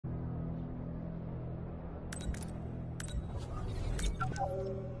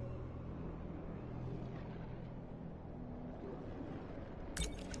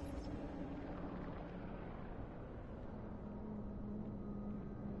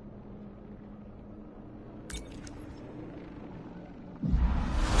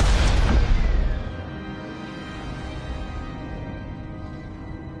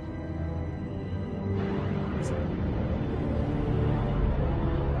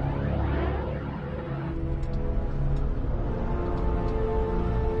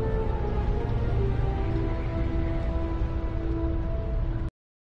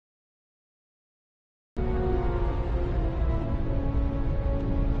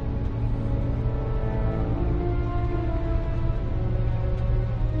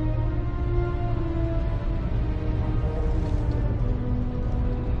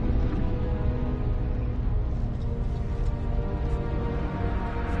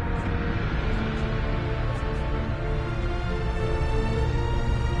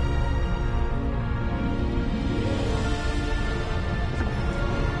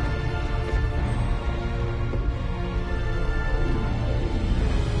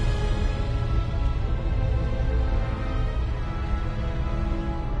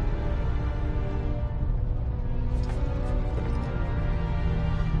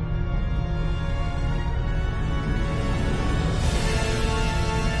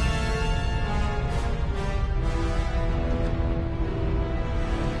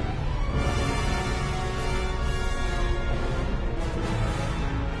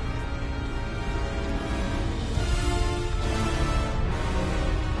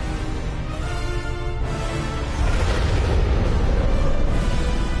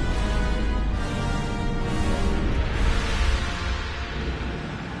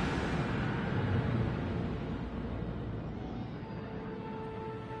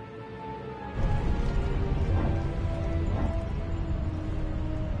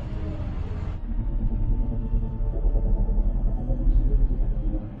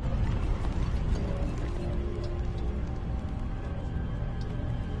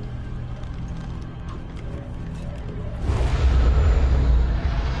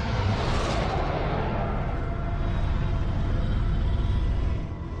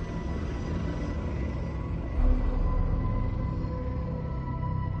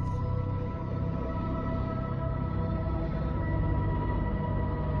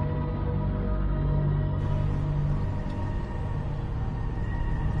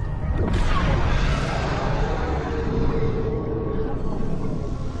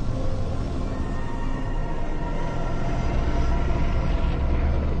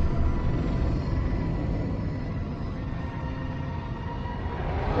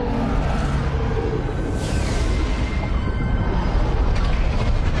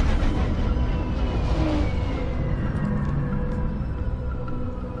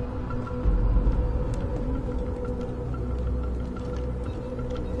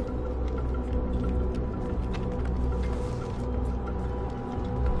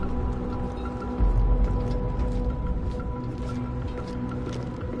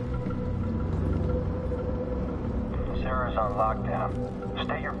on lockdown.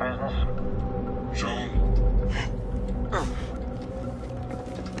 State your business. Shown.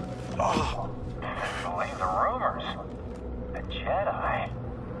 Believe the rumors. The Jedi.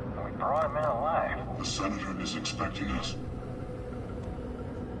 We brought him in alive. The Senator is expecting us.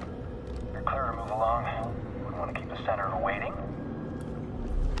 You're clear to move along. We want to keep the Senator waiting.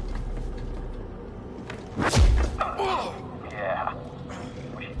 Yeah.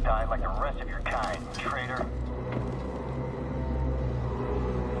 Wish you died like the rest of your kind, traitor.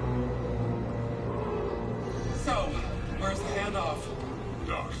 So, where's the handoff?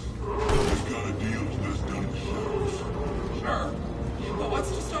 Doc, he's got a deal with this gun shows. Sure. But what's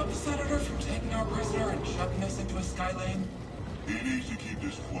to stop the Senator from taking our prisoner and shoving us into a sky lane? He needs to keep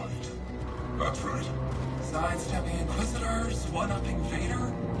this quiet. That's right. Sidestepping Inquisitors, one-upping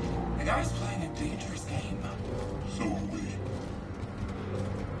Vader. The guy's playing a dangerous game. So are we.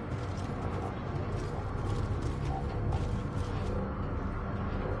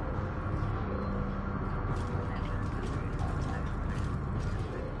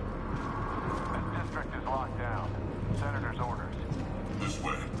 This district is locked down. Senator's orders. This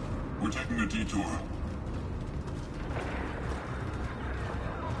way. We're taking a detour.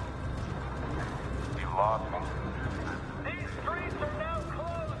 You lost me. These streets are now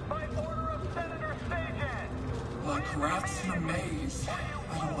closed by order of Senator Sajan. Like rats in a maze.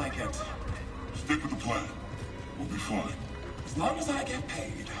 I don't like it. Stick with the plan. We'll be fine. As long as I get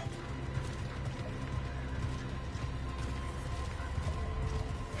paid.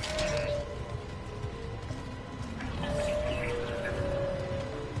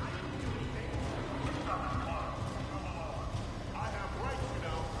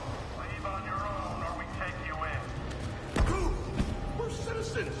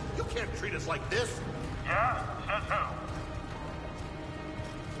 can't treat us like this. Yeah? Says who?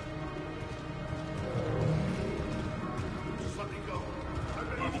 Just let me go.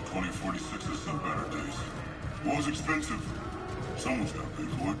 Level 2046 has some better days. War's expensive. Someone's gotta pay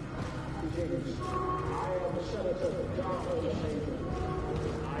for it.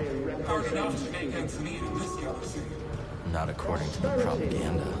 Hard enough to make ends meet in this galaxy. Not according to the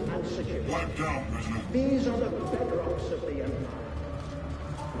propaganda. Wipe down, prisoner. These are the bedrocks of the Empire.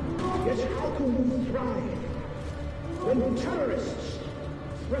 Yet how can we thrive when terrorists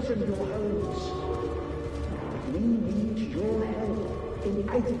threaten your homes? We need your help in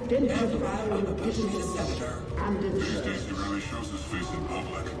identifying dissidents and These insurgents. days he rarely shows his face in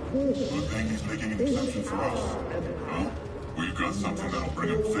public. Good thing he's making an exception for us. Well, we've got something that'll bring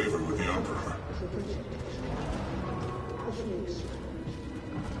him favor with the Emperor.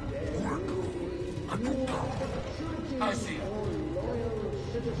 I see it.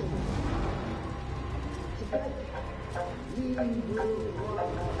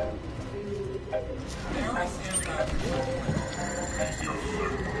 There I stand back. Yes, sir.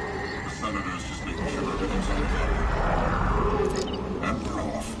 The Senator's just making sure everything's on fire. Emperor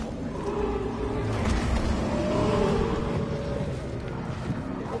off.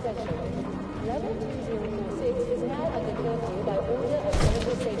 Level 2046 is now under curfew by order of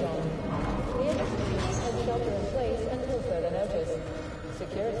Senator Sejon. The industry has shelter in place until further notice.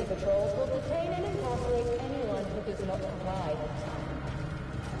 Security patrols will detain and incarcerate anyone who does not comply.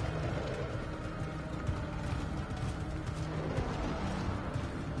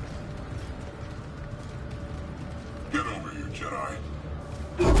 Get over here, Jedi.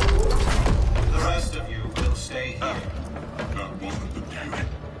 The rest of you will stay here. That wasn't the deal.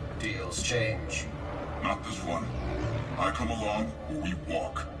 Deals change. Not this one. I come along, or we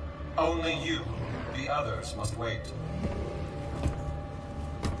walk. Only you. The others must wait.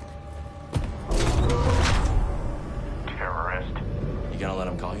 Terrorist. You gonna let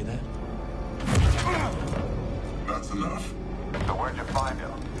him call you that? That's enough. So where'd you find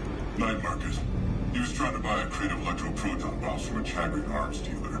him? Night market. He was trying to buy a crate of electroproton bombs from a Chagrin arms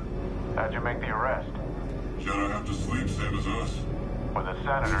dealer. How'd you make the arrest? Jedi have to sleep, same as us. When the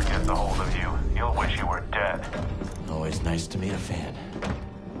Senator gets a hold of you, you'll wish you were dead. Always nice to meet a fan.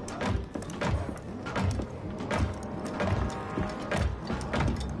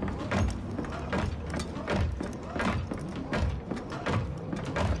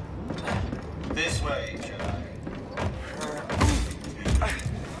 This way, Jedi.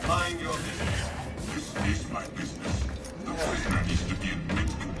 Mind your business. This is my business. The prisoner needs to be in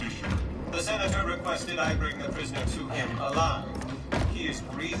mint condition. The Senator requested I bring the prisoner to him alive. He is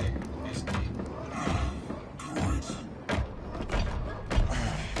breathing, isn't he? Great.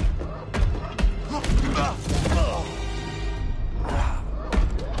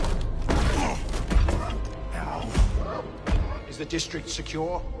 Is the district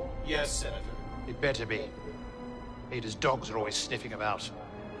secure? Yes, Senator. It better be. Ada's dogs are always sniffing about.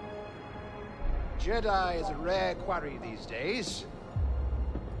 Jedi is a rare quarry these days.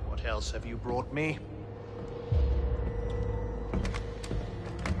 What else have you brought me?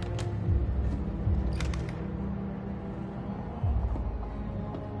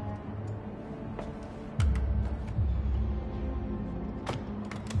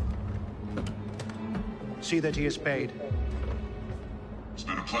 See that he is paid. It's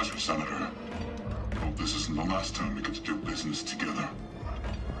been a pleasure, Senator. Hope this isn't the last time we get to do business together.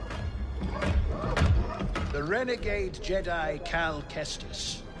 The renegade Jedi Cal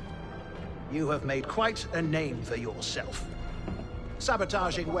Kestis. You have made quite a name for yourself.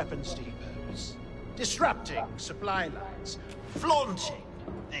 Sabotaging weapons depots, disrupting supply lines, flaunting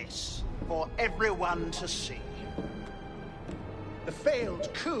this for everyone to see. The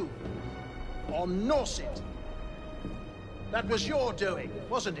failed coup on Norset. That was your doing,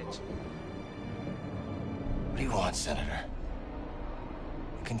 wasn't it? What do you want, Senator?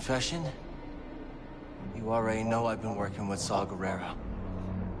 A confession? You already know I've been working with Saw Gerrera.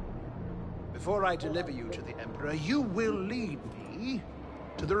 Before I deliver you to the Emperor, you will lead me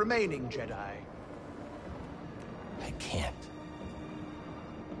to the remaining Jedi. I can't.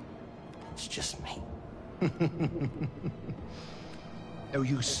 It's just me. No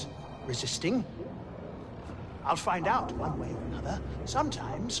use resisting. I'll find out one way or another.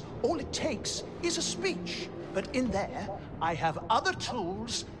 Sometimes all it takes is a speech. But in there, I have other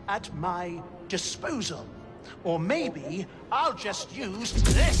tools at my disposal. Or maybe I'll just use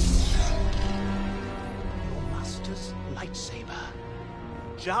this. Your master's lightsaber.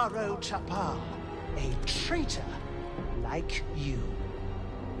 Jaro Tapal, a traitor like you.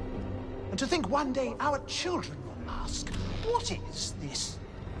 And to think one day our children will ask, what is this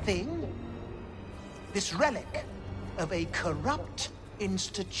thing? This relic of a corrupt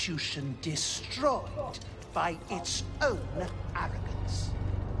institution destroyed by its own arrogance.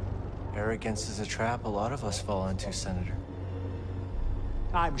 Arrogance is a trap a lot of us fall into, Senator.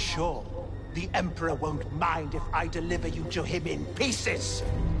 I'm sure the Emperor won't mind if I deliver you to him in pieces.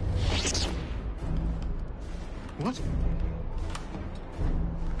 What?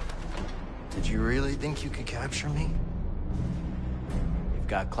 Did you really think you could capture me? You've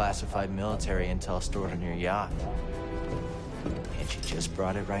got classified military intel stored on your yacht. And you just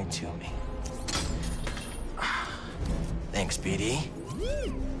brought it right to me. Thanks, BD.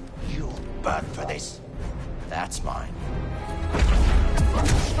 You'll burn for this. That's mine.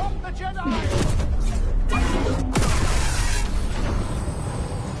 Stop the Jedi!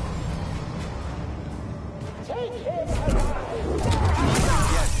 Take him alive!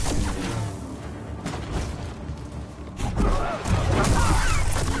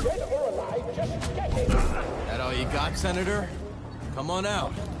 Dead or alive, just get him! That all you got, Senator? Come on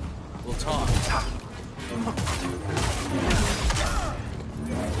out. We'll talk.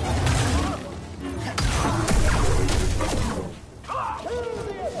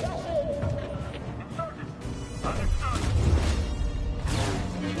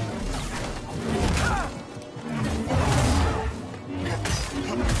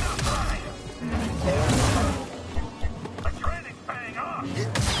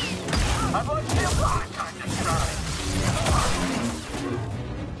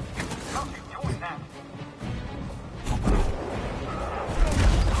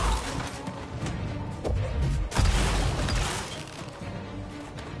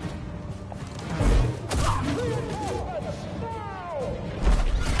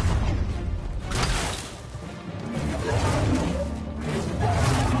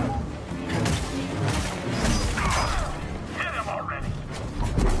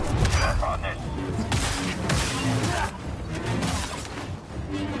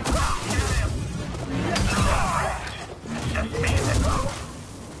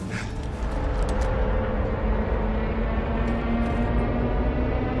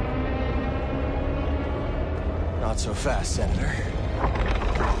 Not so fast, Senator.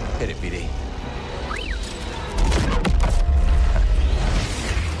 Hit it, BD.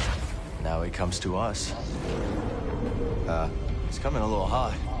 Now he comes to us. It's coming a little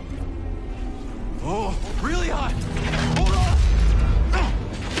hot. Oh, really hot! Hold on!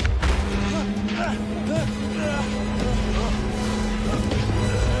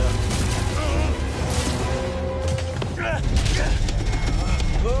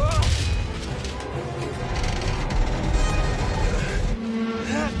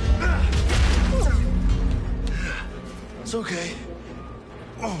 It's okay.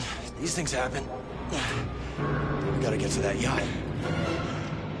 These things happen. We gotta get to that yacht.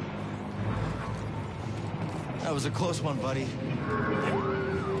 That was a close one, buddy.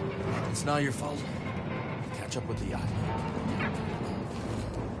 It's not your fault. Catch up with the yacht.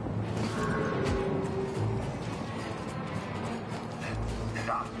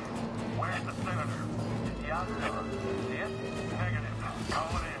 Doc, where's the senator? Is he out there? See it? Negative.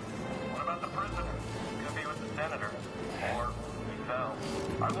 Call it in. What about the prisoner? Could be with the senator. Or he fell.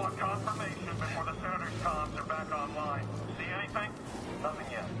 I want confirmation before the senator's comms are back online. See anything? Nothing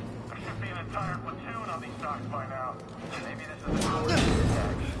yet. There should be an entire platoon on these docks by now. Maybe this is a coordinated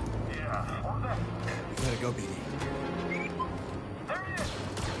attack. Yeah, or that. We gotta go, BD. There he is!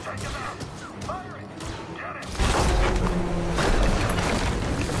 Take him out! Fire it! Get him!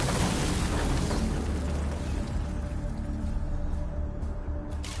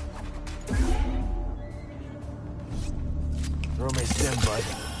 Room is dim, bud.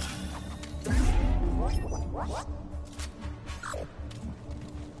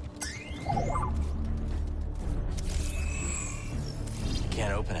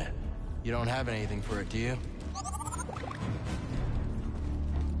 Can't open it. You don't have anything for it, do you?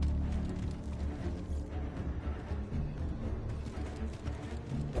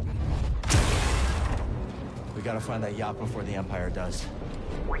 We gotta find that yacht before the Empire does.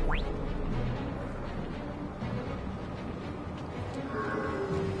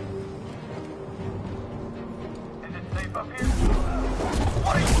 Is it safe up here?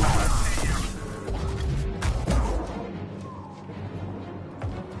 What are you doing?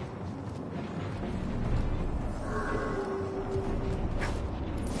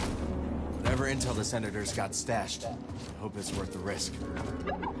 Whatever intel the senators got stashed, I hope it's worth the risk.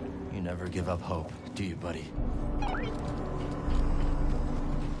 You never give up hope, do you, buddy?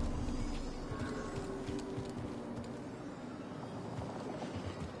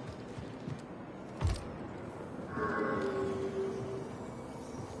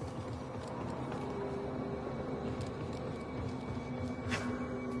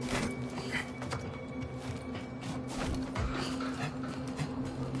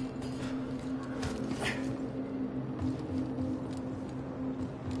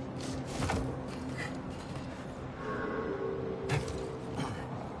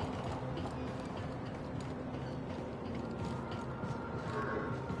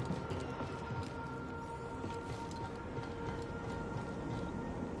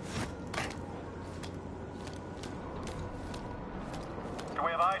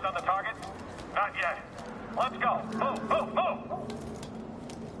 Eyes on the target? Not yet. Let's go. Move, move, move!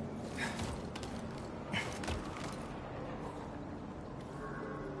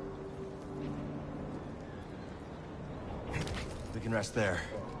 We can rest there.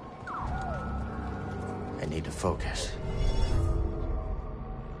 I need to focus.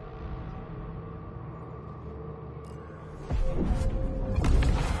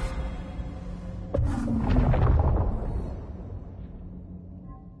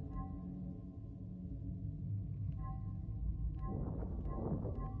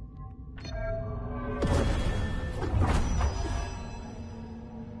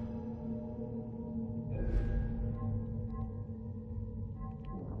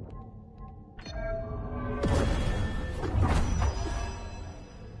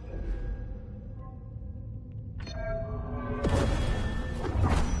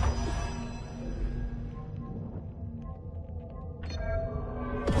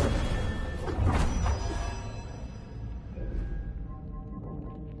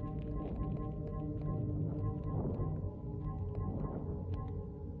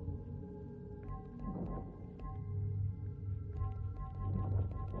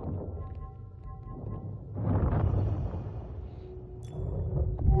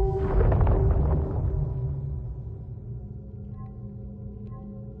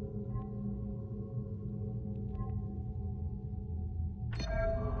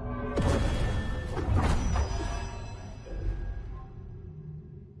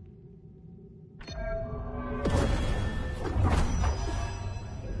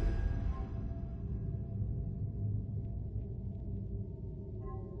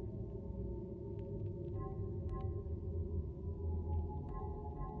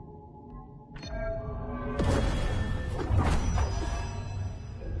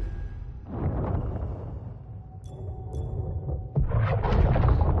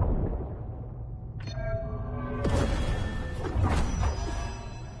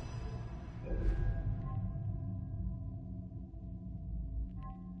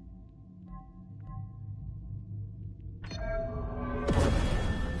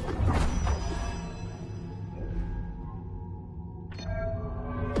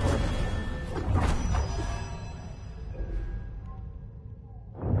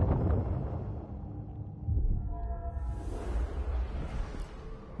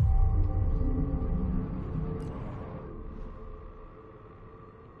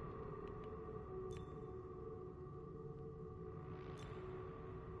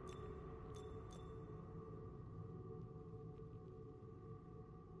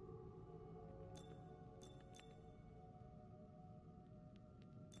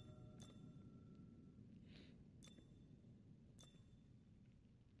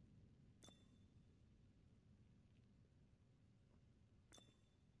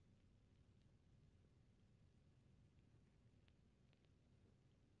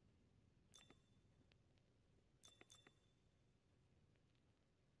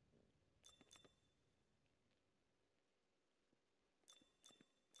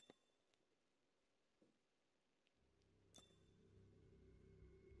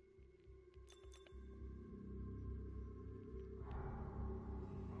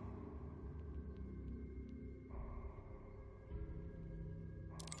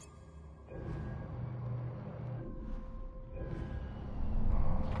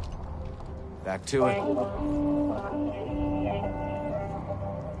 Back to it.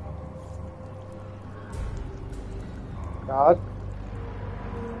 God.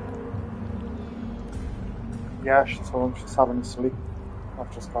 Yeah, she's home. She's having a sleep.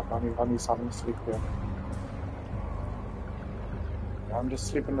 I've just got Annie's having a sleep here. Yeah, I'm just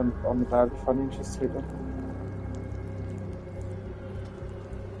sleeping on the bed with Annie and she's sleeping.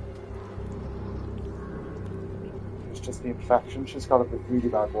 It's just the infection. She's got a really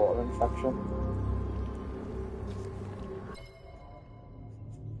bad water infection.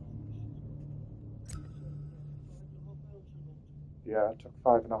 Yeah, it took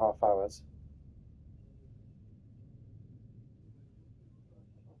 5.5 hours.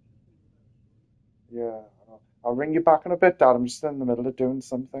 Yeah, I'll ring you back in a bit, Dad. I'm just in the middle of doing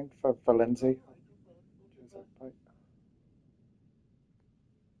something for Lindsay. Cheers, bye.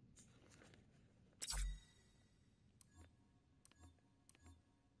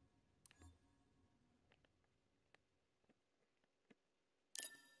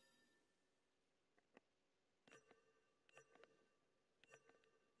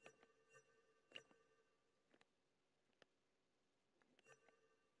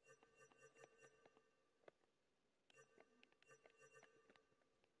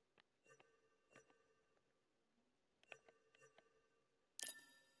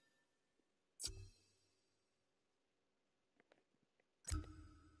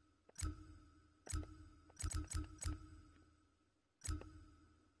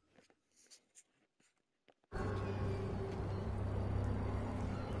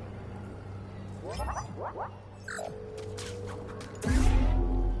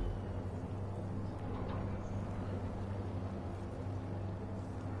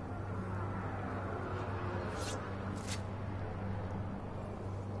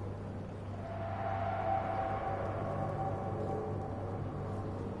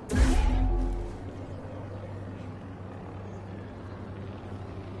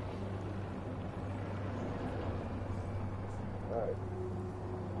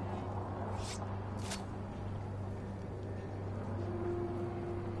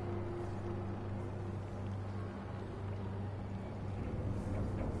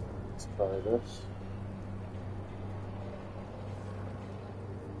 Let's try this.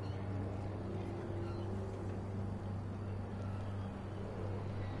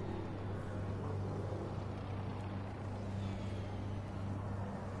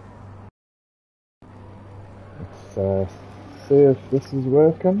 Let's see if this is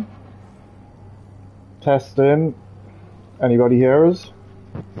working. Testing. Anybody hear us?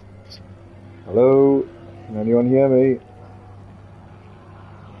 Hello? Can anyone hear me?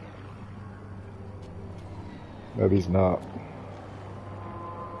 Maybe he's not.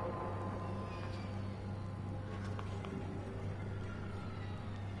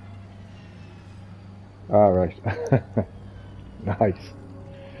 Alright. Nice.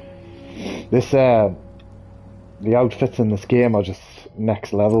 This, the outfits in this game are just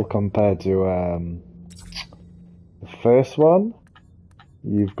next level compared to, the first one.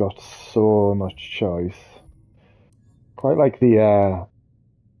 You've got so much choice. Quite like the,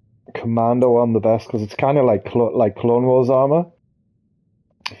 Commando one the best, because it's kind of like Clone Wars armor.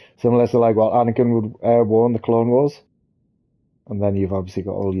 Similar to like what Anakin would wear in the Clone Wars. And then you've obviously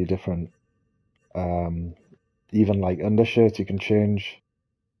got all your different, even like undershirts, you can change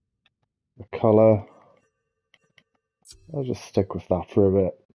the colour. I'll just stick with that for a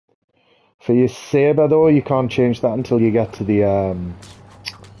bit. For your saber though, you can't change that until you get to the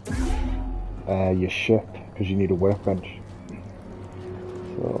your ship, because you need a workbench.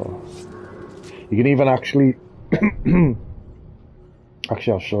 So you can even actually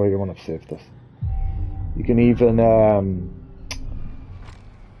actually I'll show you when I've saved this. You can even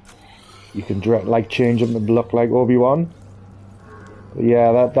you can like change them to look like Obi-Wan.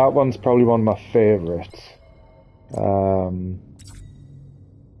 Yeah, that one's probably one of my favourites.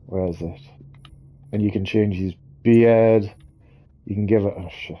 Where is it? And you can change his beard. You can give it... Oh,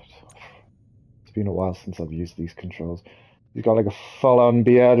 shit. It's been a while since I've used these controls. He's got like a full-on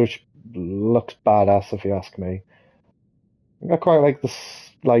beard, which looks badass if you ask me. I quite like the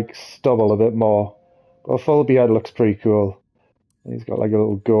like stubble a bit more. But a full beard looks pretty cool. And he's got like a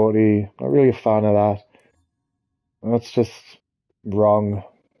little goatee. Not really a fan of that. That's just wrong.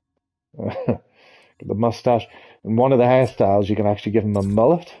 The mustache. And one of the hairstyles, you can actually give him a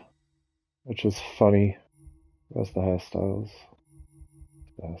mullet, which is funny. Where's the hairstyles?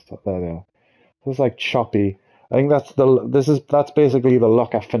 There they are. It's like choppy. I think that's basically the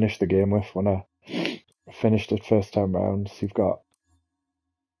look I finished the game with when I finished it first time round. So you've got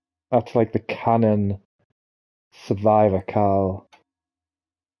that's like the canon Survivor Carl.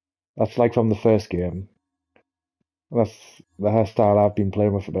 That's like from the first game. That's the hairstyle I've been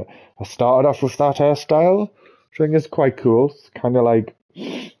playing with a bit. I started off with that hairstyle, which I think is quite cool. It's kind of like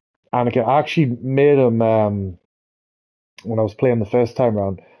Anakin. I actually made him when I was playing the first time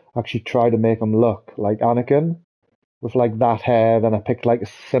round. I actually tried to make him look like Anakin with like that hair. Then I picked like a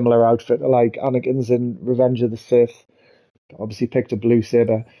similar outfit to like Anakin's in Revenge of the Sith. Obviously picked a blue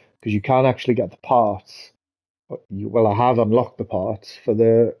saber because you can't actually get the parts. Well, I have unlocked the parts for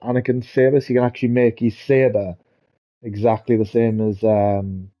the Anakin saber, so you can actually make his saber exactly the same as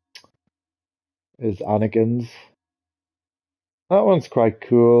Anakin's. That one's quite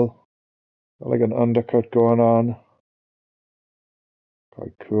cool. Got like an undercut going on.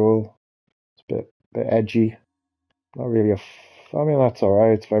 Quite cool. It's a bit edgy. Not really I mean, that's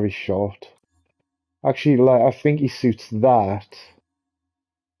alright. It's very short. Actually, like I think he suits that.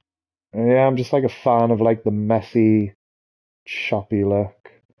 And yeah, I'm just like a fan of like the messy, choppy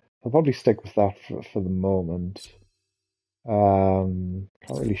look. I'll probably stick with that for the moment. Can't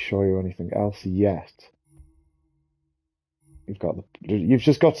really show you anything else yet. You've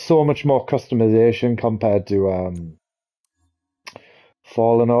just got so much more customization compared to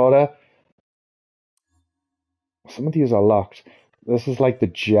Fallen Order. Some of these are locked. This is like the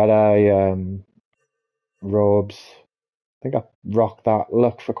Jedi robes. I think I rocked that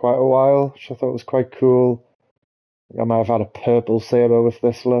look for quite a while, which I thought was quite cool. I might have had a purple saber with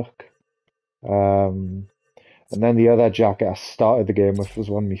this look. And then the other jacket I started the game with was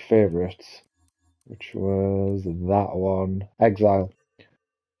one of my favourites, which was that one, Exile.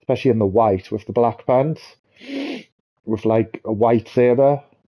 especially in the white with the black pants, with like a white saber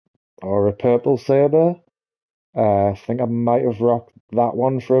or a purple saber. I think I might have rocked that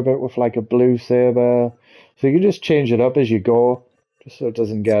one for a bit with like a blue saber. So you can just change it up as you go, just so it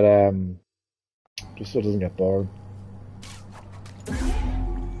doesn't get boring.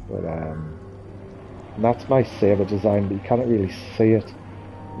 But and that's my saber design, but you can't really see it.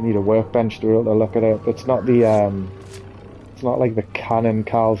 You need a workbench to be able to look at it. But it's not the it's not like the Canon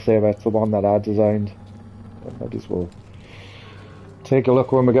Cal saber. It's the one that I designed. I might as well take a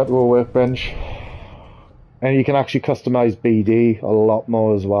look when we get to a workbench. And you can actually customize BD a lot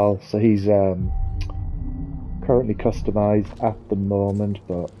more as well. So he's currently customized at the moment,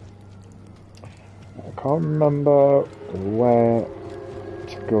 but I can't remember where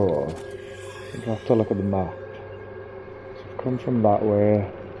to go. I think I have to look at the map. So I've come from that way.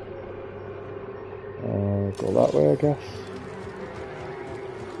 Go that way, I guess.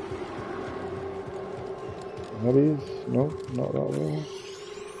 Maybe no, not that way.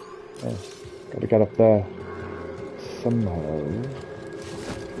 Oh, gotta get up there somehow.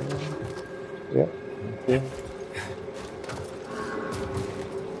 Yeah. Okay.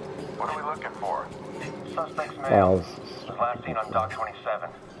 What are we looking for? Suspect's male. Was last seen on Dock 27.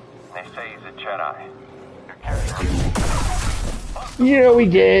 They say he's a Jedi. Yeah, we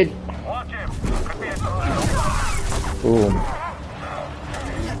did. Watch him. Could be a Boom.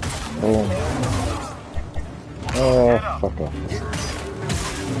 Boom. Oh, fuck off.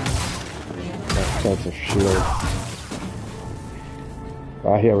 That's a shield.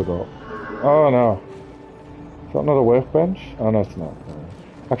 Ah, here we go. Oh no. Is that another workbench? Oh no, it's not.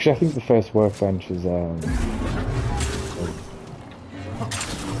 Actually, I think the first workbench is oh,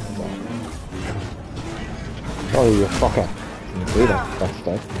 you fucker. Didn't do that,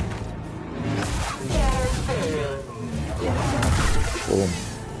 bastard. Boom.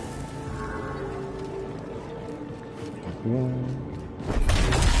 Yeah.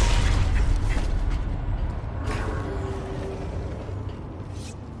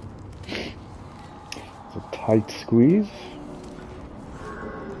 It's a tight squeeze.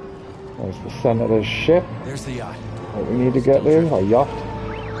 There's the senator's ship. There's the yacht. What we need to get there, a yacht.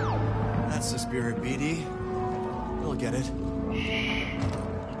 That's the spirit, BD. We'll get it.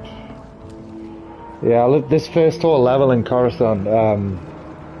 Yeah, look, this first whole level in Coruscant, I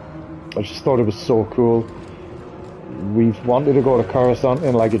just thought it was so cool. We've wanted to go to Coruscant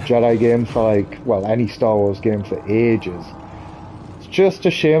in like a Jedi game for like, well, any Star Wars game for ages. It's just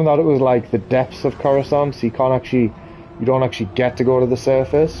a shame that it was like the depths of Coruscant, so you don't actually get to go to the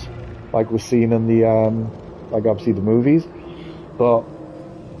surface, like we're seeing in the, like obviously the movies. But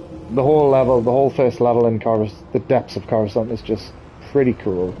the whole first level in Coruscant, the depths of Coruscant is just pretty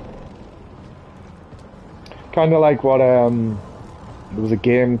cool. Kind of like what, there was a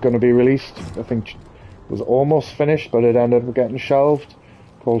game going to be released, I think it was almost finished, but it ended up getting shelved,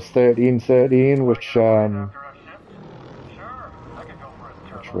 called 1313, which way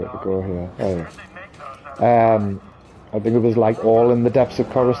to go here? Oh, yeah. I think it was like all in the depths of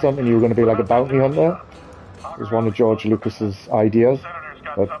Coruscant, and you were going to be like a bounty hunter. It was one of George Lucas's ideas,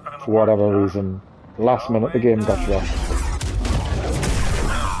 but for whatever reason, last minute the game got dropped.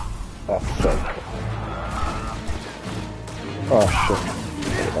 That's sick. Oh shit.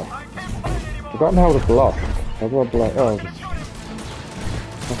 Forgotten how to block. How do I block? Oh,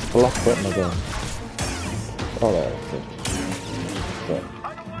 that's block button again. Oh, there it is. So.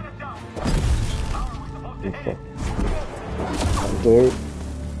 That'll do.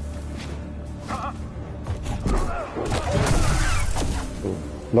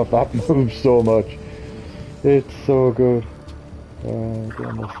 Love that move so much. It's so good.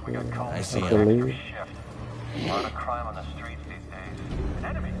 I see him. A lot of crime on the streets these days.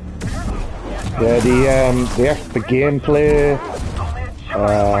 Yeah, the gameplay.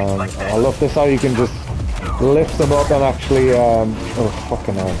 I love this how you can just lift them up and actually. Oh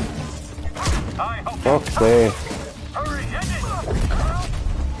fucking hell! Fuck's sake!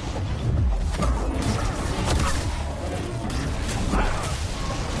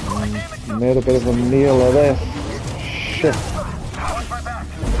 Made a bit of a meal of this. Shit.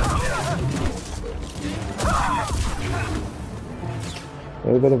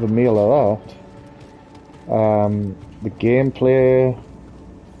 A bit of a meal of that. The gameplay,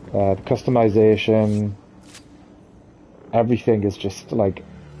 the customization, everything is just like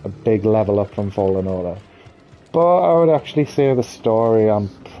a big level up from Fallen Order. But I would actually say the story I'm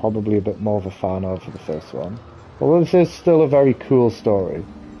probably a bit more of a fan of for the first one. Although this is still a very cool story.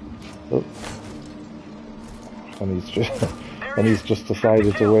 Oh. And he's just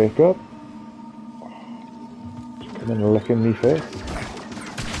decided to wake up. Come and look in me face.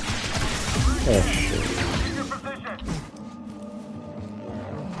 Oh shit. Keep your position.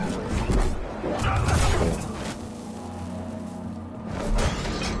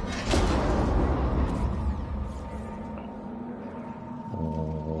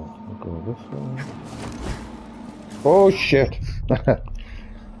 We'll go this way. Oh shit.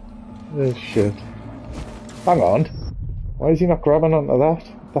 Oh shit. Hang on. Why is he not grabbing onto that?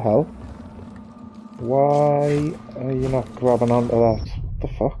 What the hell? Why are you not grabbing onto that? What the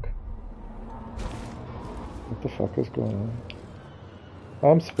fuck? What the fuck is going on?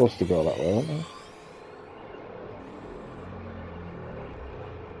 I'm supposed to go that way, aren't I?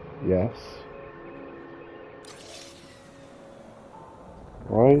 Yes.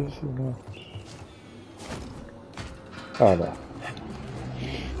 Why is he not? Oh, there.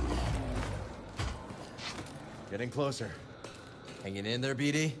 Getting closer. Hanging in there,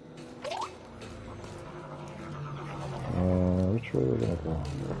 BD? Which way are we gonna go?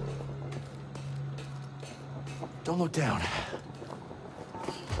 Don't look down.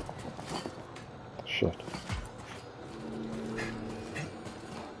 Shit.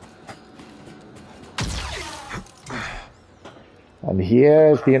 And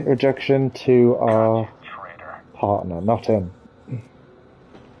here's the introduction to our partner, not him.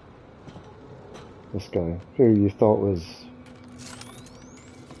 This guy, who you thought was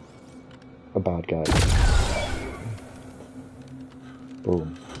a bad guy.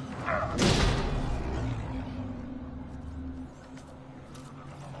 Boom.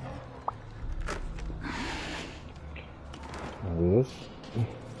 There it is.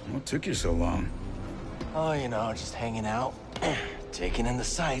 What took you so long? Oh, you know, just hanging out. Taking in the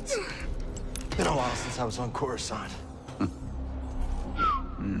sights. Been a while since I was on Coruscant.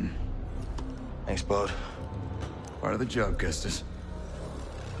 Thanks, bud. Part of the job, Custis.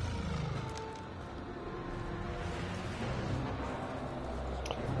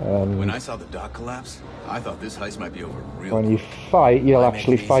 When I saw the dock collapse, I thought this heist might be over real When you fight, you'll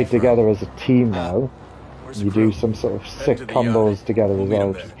actually fight together as a team now. You do some sort of sick combos together as well,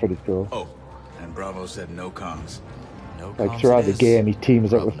 which is pretty cool. Oh, and Bravo said no comms. Like throughout the game, he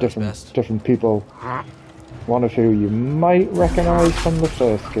teams up with different people. One of who you might recognize from the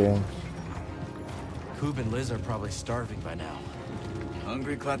first game. Coob and Liz are probably starving by now.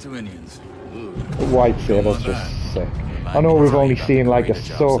 Hungry Klaatuinians. The white saber's just sick. I know we've only seen like a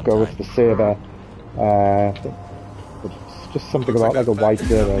Ahsoka with the saber, but it's just something about like a white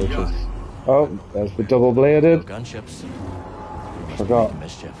saber, which is. Oh, there's the double-bladed. Gunships. Forgot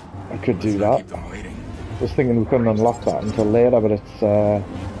I could do that. I was thinking we couldn't unlock that until later, but it's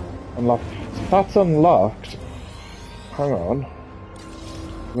unlocked. So that's unlocked. Hang on.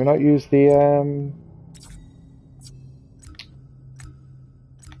 Can we not use the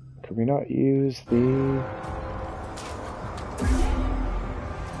Could we not use the?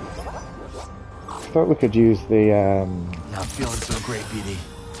 I thought we could use the Not feeling so great, BD.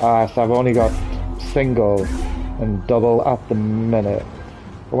 So I've only got single and double at the minute.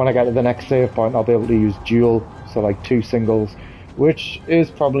 But when I get to the next save point, I'll be able to use dual, so like 2 singles, which is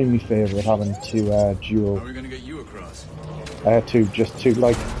probably my favourite, having 2 dual. How are we gonna get you across? Just two,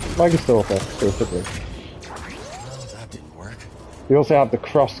 like a sofa, basically. Well, that didn't work. They also have the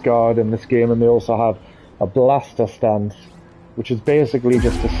cross guard in this game, and they also have a blaster stance, which is basically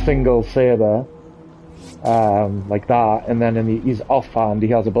just a single saber, like that, and then in his offhand he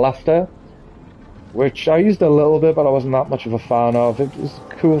has a blaster, which I used a little bit, but I wasn't that much of a fan of. It was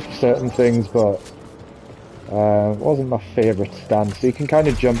cool for certain things, but it wasn't my favourite stance. So you can kind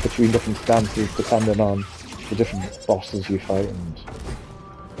of jump between different stances depending on the different bosses you fight, and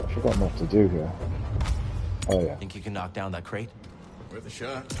I forgot what to do here. Oh yeah. Think you can knock down that crate? Worth a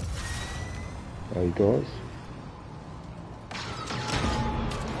shot. There he goes.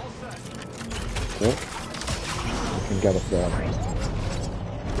 That's it. You can get up there.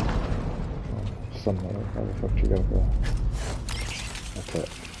 Somewhere. How the fuck do you get up there? That's it.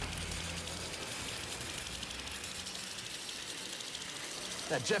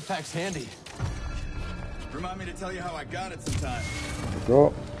 That jetpack's handy. Remind me to tell you how I got it sometime. There we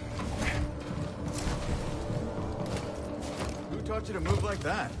go. Who taught you to move like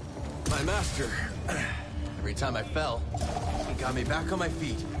that? My master. Every time I fell, he got me back on my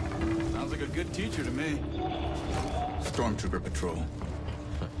feet. Sounds like a good teacher to me. Stormtrooper patrol.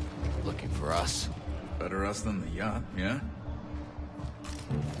 Looking for us. Better us than the yacht, yeah?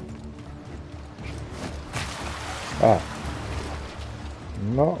 Ah.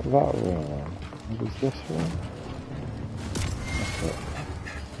 Not that one. What is this one? That's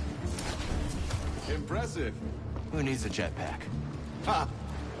it. Impressive. Who needs a jetpack? Ha!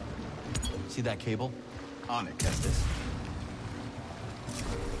 See that cable? On it, Kestis.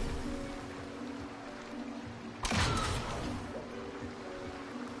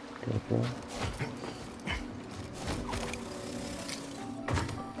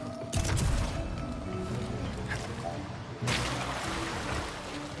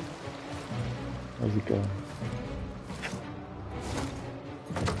 Where's he going?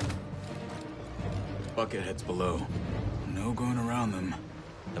 Bucketheads below. No going around them.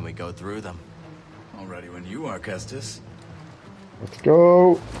 Then we go through them. All ready when you are, Kestis. Let's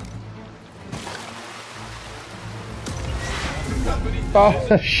go.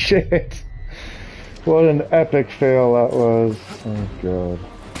 Oh shit! What an epic fail that was. Oh god.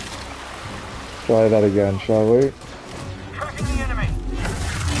 Try that again, shall we? Tracking the enemy.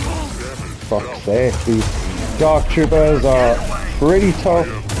 Fuck's sake, these Dark Troopers are pretty tough.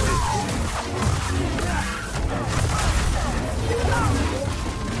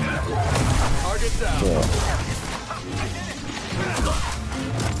 Target down. Yeah.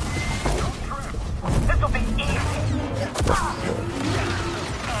 This'll be easy.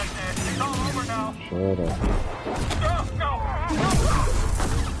 It's all over now. Shut up. Go.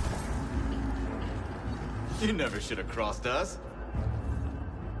 You never should have crossed us.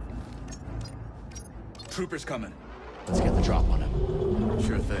 Troopers coming. Let's get the drop on him.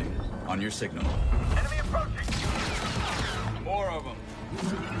 Sure thing. On your signal. Enemy approaching. More of them.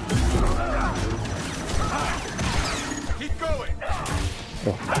 Keep going.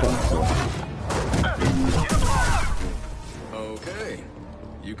 Okay.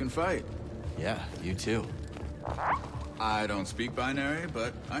 You can fight. Yeah, you too. I don't speak binary,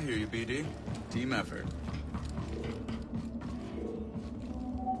 but I hear you, BD. Team effort.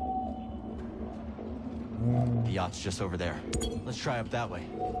 The yacht's just over there. Let's try up that way.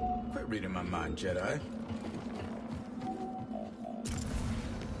 Quit reading my mind, Jedi.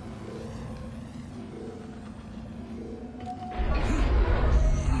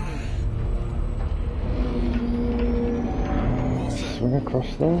 Swing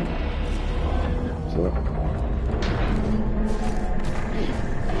across there. So.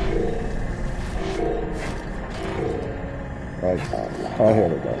 Right. Oh, here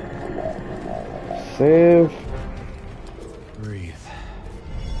we go. Save. Breathe.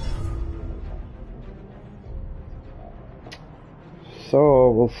 So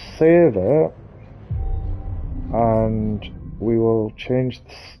we'll save it, and we will change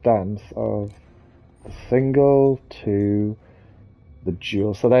the stance of the single to the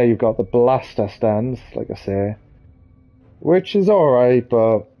dual. So there you've got the blaster stance, like I say, which is alright,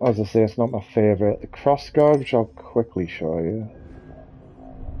 but as I say, it's not my favourite. The crossguard, which I'll quickly show you.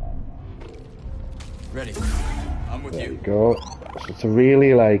 Ready. I'm with There you. you go. So it's a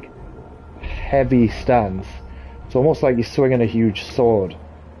really like heavy stance. It's almost like you're swinging a huge sword.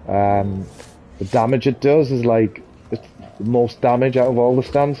 The damage it does is like it's the most damage out of all the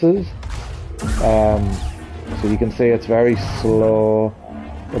stances. So you can see it's very slow,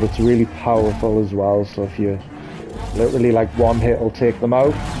 but it's really powerful as well. So if you literally like one hit will take them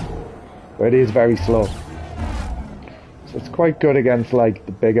out, but it is very slow. So it's quite good against like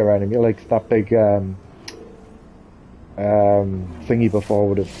the bigger enemy, like that big thingy before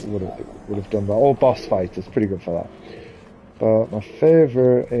would have done that. Or boss fights, it's pretty good for that. But my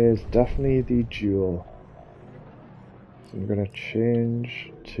favourite is definitely the dual. So I'm gonna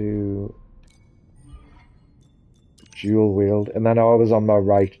change to dual wield, and then always on my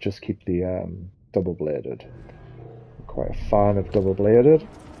right just keep the double bladed. I'm quite a fan of double bladed.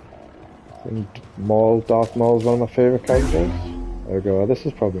 And Darth Maul is one of my favourite characters. There we go, this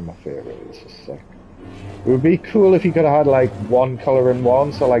is probably my favourite, this is sick. It would be cool if you could have had like one colour in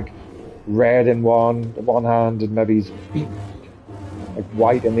one, so like red in one hand and maybe like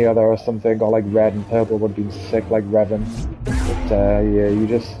white in the other or something, or like red and purple would have been sick like Revan. But yeah, you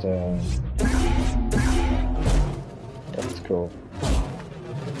just that's cool.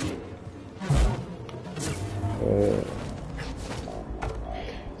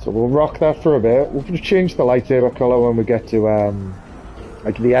 So we'll rock that for a bit. We'll change the lightsaber colour when we get to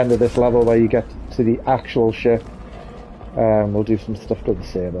like the end of this level where you get to the actual ship. We'll do some stuff to the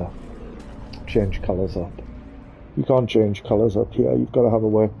saber. Change colours up. You can't change colours up here, you've got to have a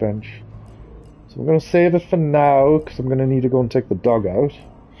workbench. So I'm going to save it for now, because I'm going to need to go and take the dog out.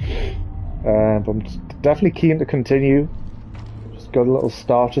 But I'm definitely keen to continue. Just got a little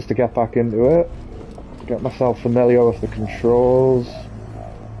start just to get back into it. Get myself familiar with the controls.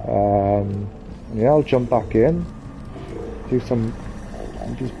 Yeah, I'll jump back in. Do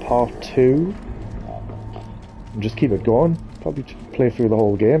part 2. And just keep it going. Probably play through the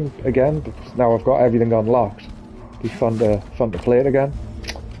whole game again, because now I've got everything unlocked. Be fun to play it again.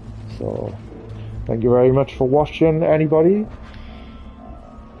 So thank you very much for watching, anybody.